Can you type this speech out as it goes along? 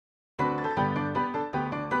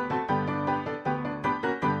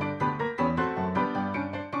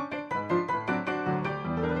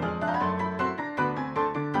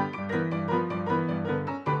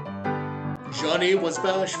Johnny was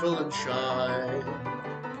bashful and shy.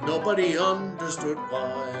 Nobody understood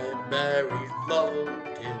why. Mary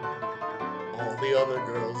loved him. All the other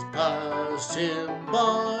girls passed him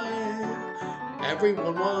by.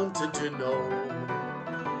 Everyone wanted to know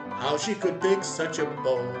how she could pick such a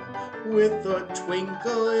beau with a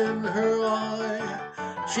twinkle in her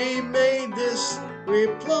eye. She made this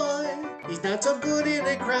reply: he's not so good in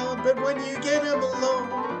a crowd, but when you get him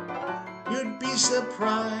alone, you'd be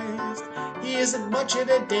surprised. He isn't much at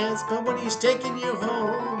a dance, but when he's taking you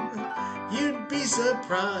home, you'd be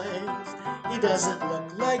surprised. He doesn't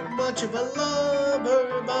look like much of a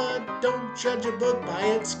lover, but don't judge a book by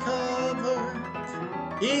its cover.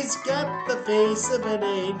 He's got the face of an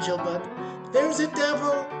angel, but there's a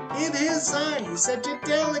devil in his eye. He's such a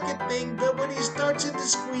delicate thing, but when he starts to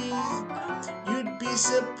squeeze, you'd be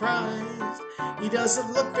surprised. He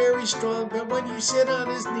doesn't look very strong, but when you sit on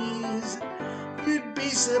his knees, you'd be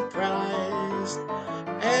surprised.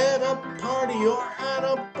 At a party or at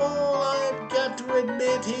a ball, I've got to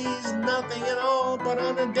admit he's nothing at all, but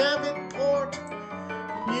on a Davenport,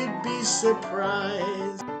 you'd be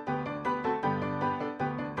surprised.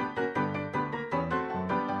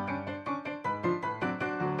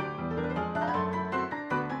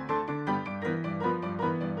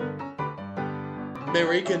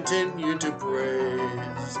 Mary continued to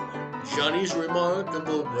praise Johnny's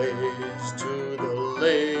remarkable ways to the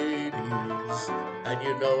ladies, and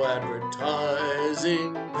you know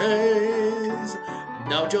advertising pays.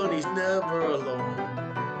 Now Johnny's never alone.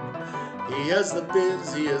 He has the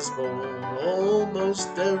busiest phone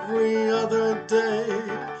almost every other day.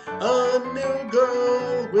 A new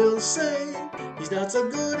girl will say he's not so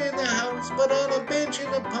good in the house, but on a bench in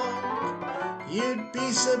the park, you'd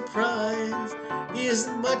be surprised. He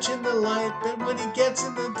isn't much in the light, but when he gets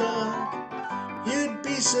in the dark, you'd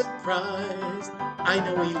be surprised. I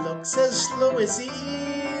know he looks as slow as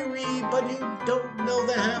Erie, but you don't know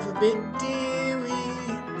the half of it, dearie.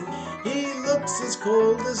 He looks as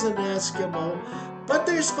cold as an Eskimo, but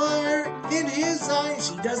there's fire in his eyes.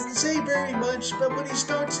 He doesn't say very much, but when he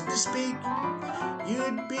starts to speak,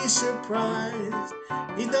 you'd be surprised.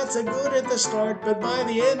 He's not so good at the start, but by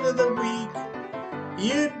the end of the week,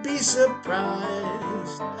 you'd be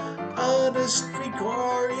surprised. On a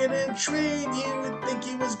streetcar, in a train, you'd think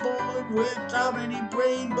he was born without any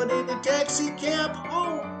brain, but in a taxi cab,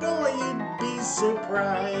 oh boy, you'd be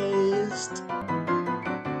surprised.